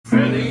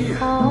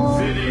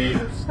Vidi,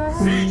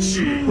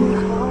 Vici.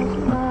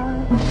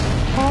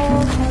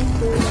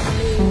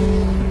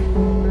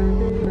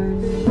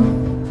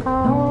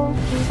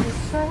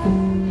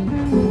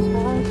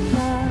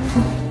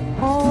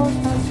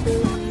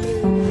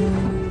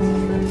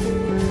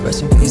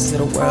 Rest in peace to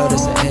the world,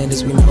 it's the end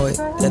as we know it.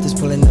 Death is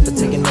pulling up and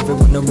taking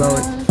everyone to row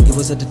it.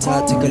 Evils at the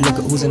top, take a look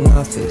at who's in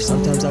office.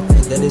 Sometimes I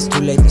feel that it's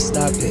too late to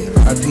stop it.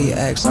 R.I.P.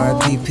 X,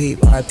 R.I.P.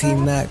 Peep, R.I.P.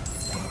 Mac.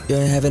 You're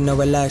in heaven, no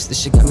relax,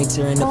 this shit got me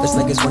tearing up, it's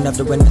like it's one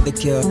after another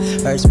kill.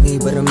 Hurts me,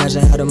 but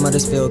imagine how the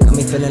mothers feel. Got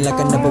me feeling like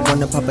I never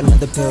wanna pop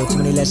another pill. Too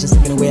many legends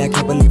taken away, I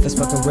can't believe it's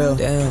fucking real.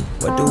 Damn,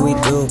 what do we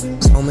do?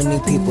 So many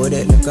people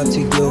that look up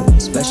to you,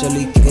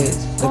 especially kids,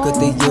 look at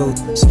the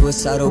youth.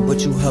 Suicidal, but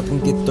you help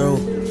them get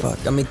through.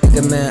 Fuck, got me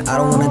thinking, man, I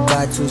don't wanna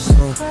die too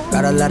soon.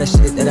 Got a lot of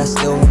shit that I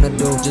still wanna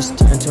do. Just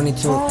turned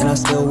 22, and I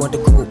still want the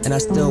coupe. And I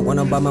still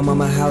wanna buy my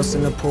mama a house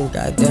and a pool.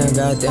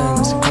 Goddamn,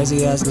 it's a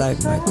crazy ass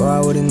life. Might go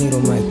out with a needle,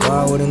 might go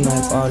out with a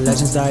knife. All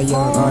legends die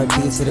young,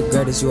 R.I.P. to the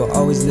greatest. You will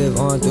always live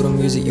on through the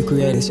music you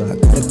created. So I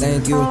gotta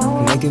thank you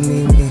for making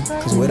me me.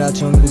 Cause without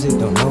your music,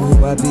 don't know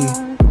who I be.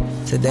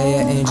 Today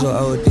at Angel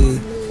OD,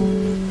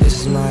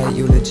 this is my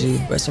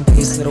eulogy. Rest in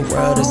peace to the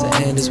world, it's the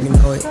end as we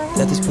know it.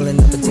 Death is pulling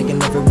up and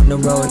taking everyone to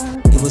row it.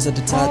 Evils at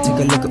the top, take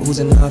a look at who's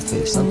in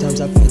office.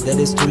 Sometimes I feel that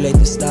it's too late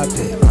to stop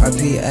it.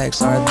 R.I.P.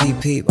 X, R.I.P.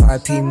 Peep,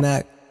 R.I.P.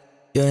 Mac.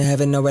 You're in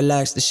heaven, no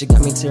relax, this shit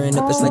got me tearing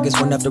up, it's like it's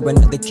one after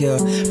another kill.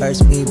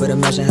 Hurts me, but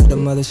imagine how the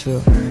mothers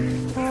feel.